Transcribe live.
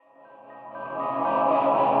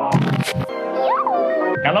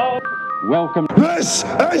Hello? Welcome. This is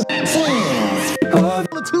Friends of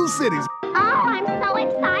the Two Cities. Oh, I'm so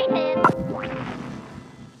excited.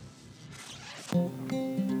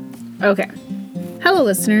 Okay. Hello,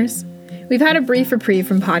 listeners. We've had a brief reprieve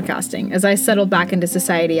from podcasting as I settled back into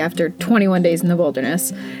society after 21 days in the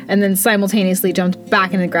wilderness, and then simultaneously jumped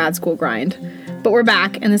back into the grad school grind. But we're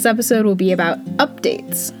back, and this episode will be about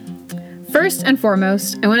updates. First and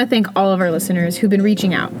foremost, I want to thank all of our listeners who've been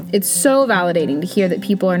reaching out. It's so validating to hear that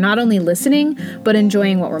people are not only listening, but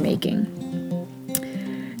enjoying what we're making.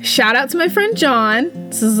 Shout out to my friend John,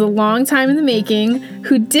 this is a long time in the making,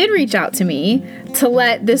 who did reach out to me to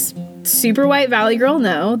let this super white valley girl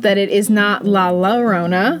know that it is not La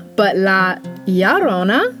Llorona, but La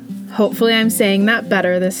Llorona. Hopefully I'm saying that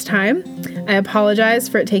better this time. I apologize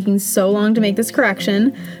for it taking so long to make this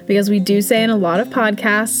correction, because we do say in a lot of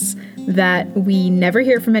podcasts that we never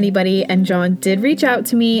hear from anybody, and John did reach out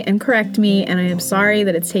to me and correct me, and I am sorry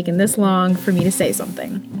that it's taken this long for me to say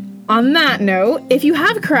something. On that note, if you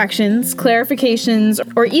have corrections, clarifications,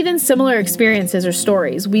 or even similar experiences or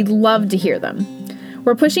stories, we'd love to hear them.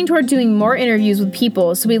 We're pushing toward doing more interviews with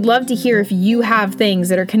people, so we'd love to hear if you have things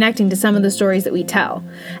that are connecting to some of the stories that we tell.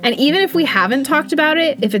 And even if we haven't talked about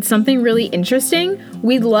it, if it's something really interesting,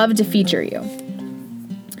 we'd love to feature you.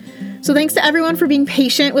 So thanks to everyone for being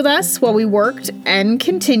patient with us while we worked and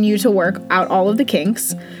continue to work out all of the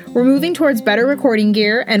kinks. We're moving towards better recording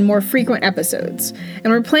gear and more frequent episodes. And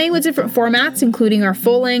we're playing with different formats, including our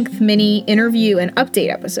full-length, mini, interview, and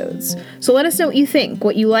update episodes. So let us know what you think,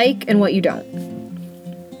 what you like, and what you don't.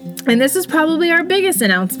 And this is probably our biggest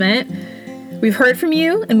announcement. We've heard from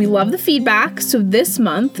you, and we love the feedback. So this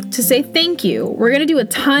month, to say thank you, we're going to do a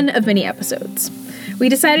ton of mini episodes. We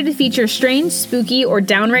decided to feature strange, spooky, or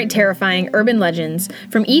downright terrifying urban legends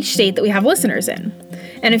from each state that we have listeners in.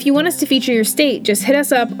 And if you want us to feature your state, just hit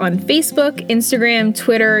us up on Facebook, Instagram,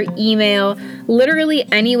 Twitter, email,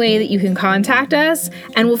 literally any way that you can contact us,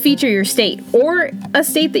 and we'll feature your state or a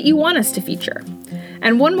state that you want us to feature.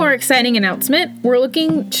 And one more exciting announcement, we're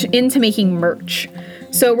looking into making merch.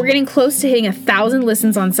 So we're getting close to hitting 1,000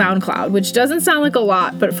 listens on SoundCloud, which doesn't sound like a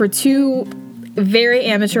lot, but for two very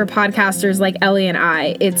amateur podcasters like Ellie and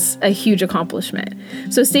I, it's a huge accomplishment.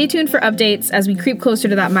 So stay tuned for updates as we creep closer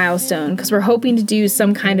to that milestone, because we're hoping to do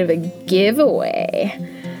some kind of a giveaway.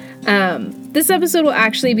 This episode will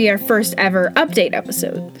actually be our first ever update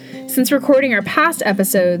episode. Since recording our past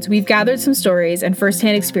episodes, we've gathered some stories and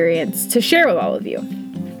firsthand experience to share with all of you.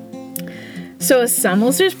 So as some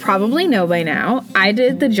listeners probably know by now, I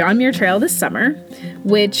did the John Muir Trail this summer,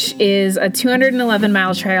 which is a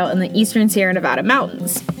 211-mile trail in the eastern Sierra Nevada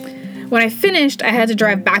mountains. When I finished, I had to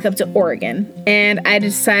drive back up to Oregon, and I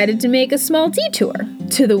decided to make a small detour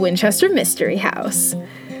to the Winchester Mystery House.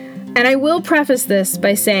 And I will preface this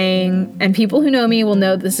by saying, and people who know me will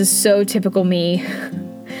know this is so typical me,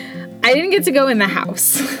 I didn't get to go in the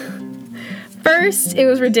house. First, it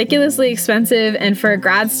was ridiculously expensive, and for a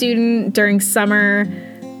grad student during summer,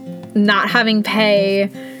 not having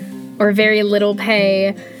pay or very little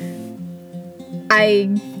pay, I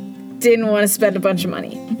didn't want to spend a bunch of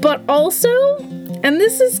money. But also, and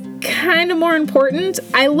this is kind of more important,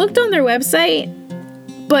 I looked on their website,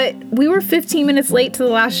 but we were 15 minutes late to the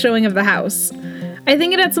last showing of the house. I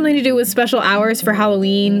think it had something to do with special hours for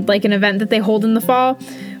Halloween, like an event that they hold in the fall.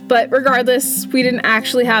 But regardless, we didn't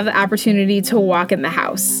actually have the opportunity to walk in the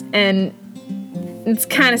house, and it's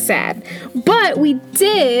kind of sad. But we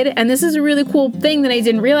did, and this is a really cool thing that I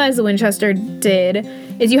didn't realize the Winchester did,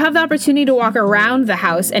 is you have the opportunity to walk around the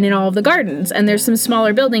house and in all of the gardens. And there's some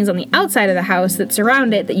smaller buildings on the outside of the house that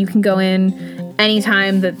surround it that you can go in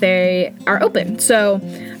anytime that they are open. So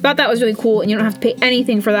I thought that was really cool, and you don't have to pay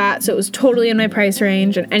anything for that. So it was totally in my price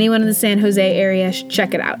range, and anyone in the San Jose area should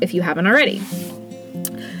check it out if you haven't already.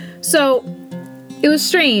 So it was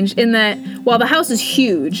strange in that while the house is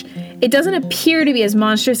huge, it doesn't appear to be as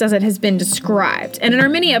monstrous as it has been described. And in our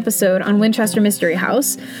mini episode on Winchester Mystery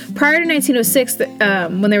House, prior to 1906,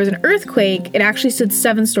 when there was an earthquake, it actually stood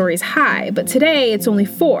 7 stories high, but today it's only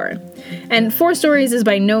 4. And 4 stories is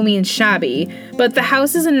by no means shabby, but the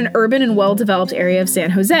house is in an urban and well-developed area of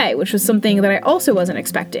San Jose, which was something that I also wasn't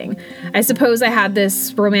expecting. I suppose I had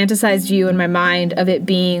this romanticized view in my mind of it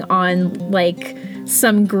being on, like,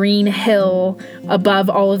 some green hill above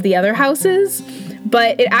all of the other houses,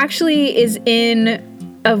 but it actually is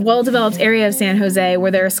in a well-developed area of San Jose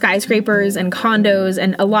where there are skyscrapers and condos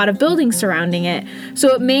and a lot of buildings surrounding it,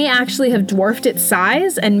 so it may actually have dwarfed its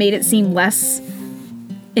size and made it seem less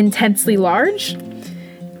intensely large.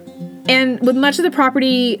 And with much of the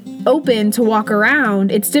property open to walk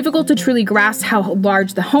around, it's difficult to truly grasp how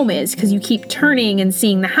large the home is because you keep turning and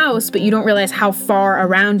seeing the house, but you don't realize how far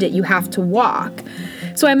around it you have to walk.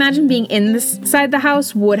 So I imagine being inside the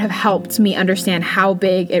house would have helped me understand how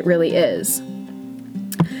big it really is.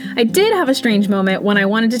 I did have a strange moment when I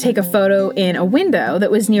wanted to take a photo in a window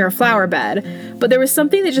that was near a flower bed, but there was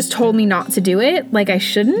something that just told me not to do it, like I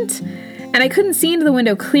shouldn't. And I couldn't see into the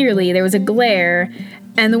window clearly. There was a glare,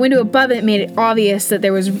 and the window above it made it obvious that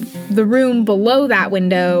the room below that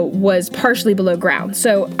window was partially below ground.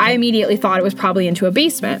 So I immediately thought it was probably into a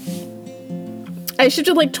basement. I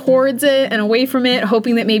shifted towards it and away from it,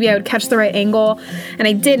 hoping that maybe I would catch the right angle, and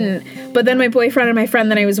I didn't. But then my boyfriend and my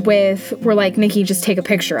friend that I was with were like, Nikki, just take a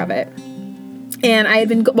picture of it. And I had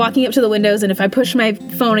been walking up to the windows, and if I pushed my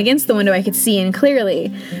phone against the window, I could see in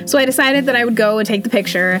clearly. So I decided that I would go and take the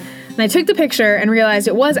picture. And I took the picture and realized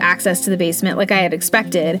it was access to the basement like I had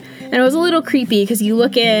expected. And it was a little creepy because you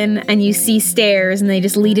look in and you see stairs and they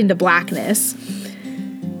just lead into blackness.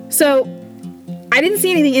 So I didn't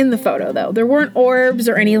see anything in the photo, though. There weren't orbs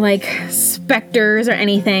or any specters or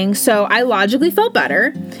anything. So I logically felt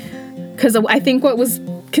better because I think what was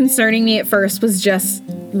concerning me at first was just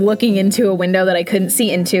looking into a window that I couldn't see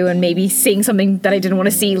into and maybe seeing something that I didn't want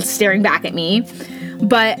to see staring back at me.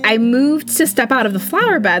 But I moved to step out of the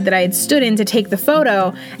flower bed that I had stood in to take the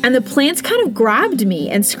photo, and the plants kind of grabbed me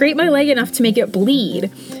and scraped my leg enough to make it bleed.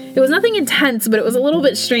 It was nothing intense, but it was a little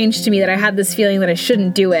bit strange to me that I had this feeling that I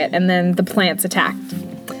shouldn't do it, and then the plants attacked.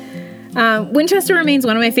 Winchester remains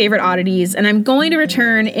one of my favorite oddities, and I'm going to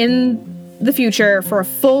return in the future for a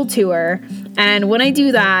full tour, and when I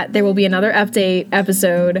do that, there will be another update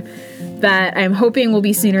episode that I'm hoping will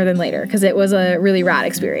be sooner than later, because it was a really rad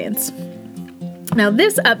experience. Now,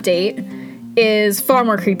 this update is far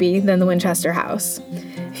more creepy than the Winchester house.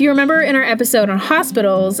 If you remember in our episode on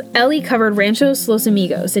hospitals, Ellie covered Rancho Los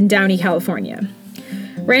Amigos in Downey, California.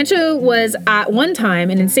 Rancho was at one time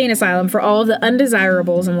an insane asylum for all of the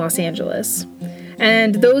undesirables in Los Angeles.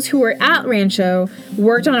 And those who were at Rancho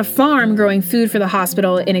worked on a farm growing food for the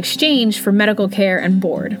hospital in exchange for medical care and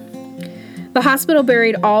board. The hospital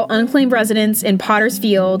buried all unclaimed residents in Potter's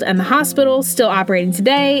Field, and the hospital, still operating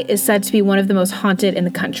today, is said to be one of the most haunted in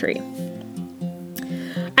the country.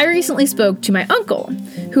 I recently spoke to my uncle,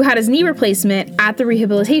 who had his knee replacement at the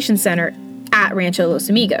rehabilitation center at Rancho Los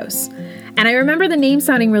Amigos. And I remember the name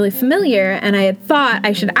sounding really familiar, and I had thought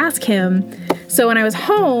I should ask him. So when I was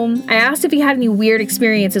home, I asked if he had any weird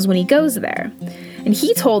experiences when he goes there. And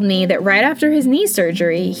he told me that right after his knee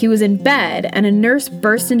surgery, he was in bed and a nurse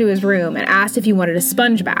burst into his room and asked if he wanted a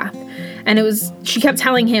sponge bath. And she kept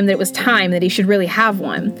telling him that it was time, that he should really have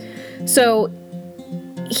one. So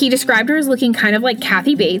he described her as looking kind of like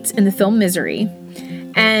Kathy Bates in the film Misery.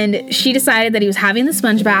 And she decided that he was having the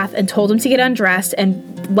sponge bath and told him to get undressed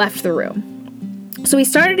and left the room. So he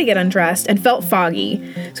started to get undressed and felt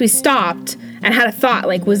foggy. So he stopped and had a thought,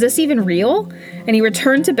 was this even real? And he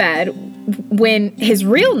returned to bed when his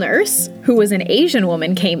real nurse, who was an Asian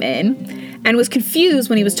woman, came in and was confused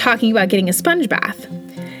when he was talking about getting a sponge bath.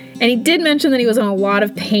 And he did mention that he was on a lot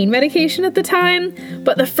of pain medication at the time,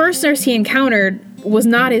 but the first nurse he encountered was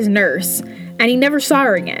not his nurse, and he never saw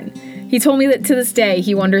her again. He told me that to this day,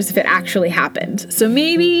 he wonders if it actually happened. So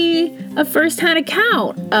maybe a first-hand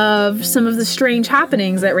account of some of the strange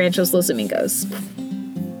happenings at Rancho Los Amigos.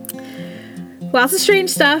 Lots of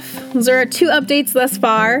strange stuff. Those are our 2 updates thus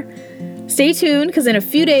far. Stay tuned, because in a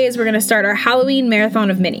few days, we're going to start our Halloween marathon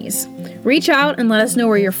of minis. Reach out and let us know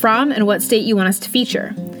where you're from and what state you want us to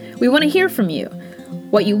feature. We want to hear from you,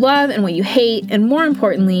 what you love and what you hate, and more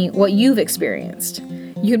importantly, what you've experienced.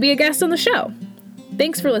 You could be a guest on the show.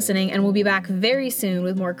 Thanks for listening, and we'll be back very soon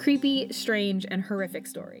with more creepy, strange, and horrific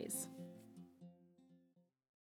stories.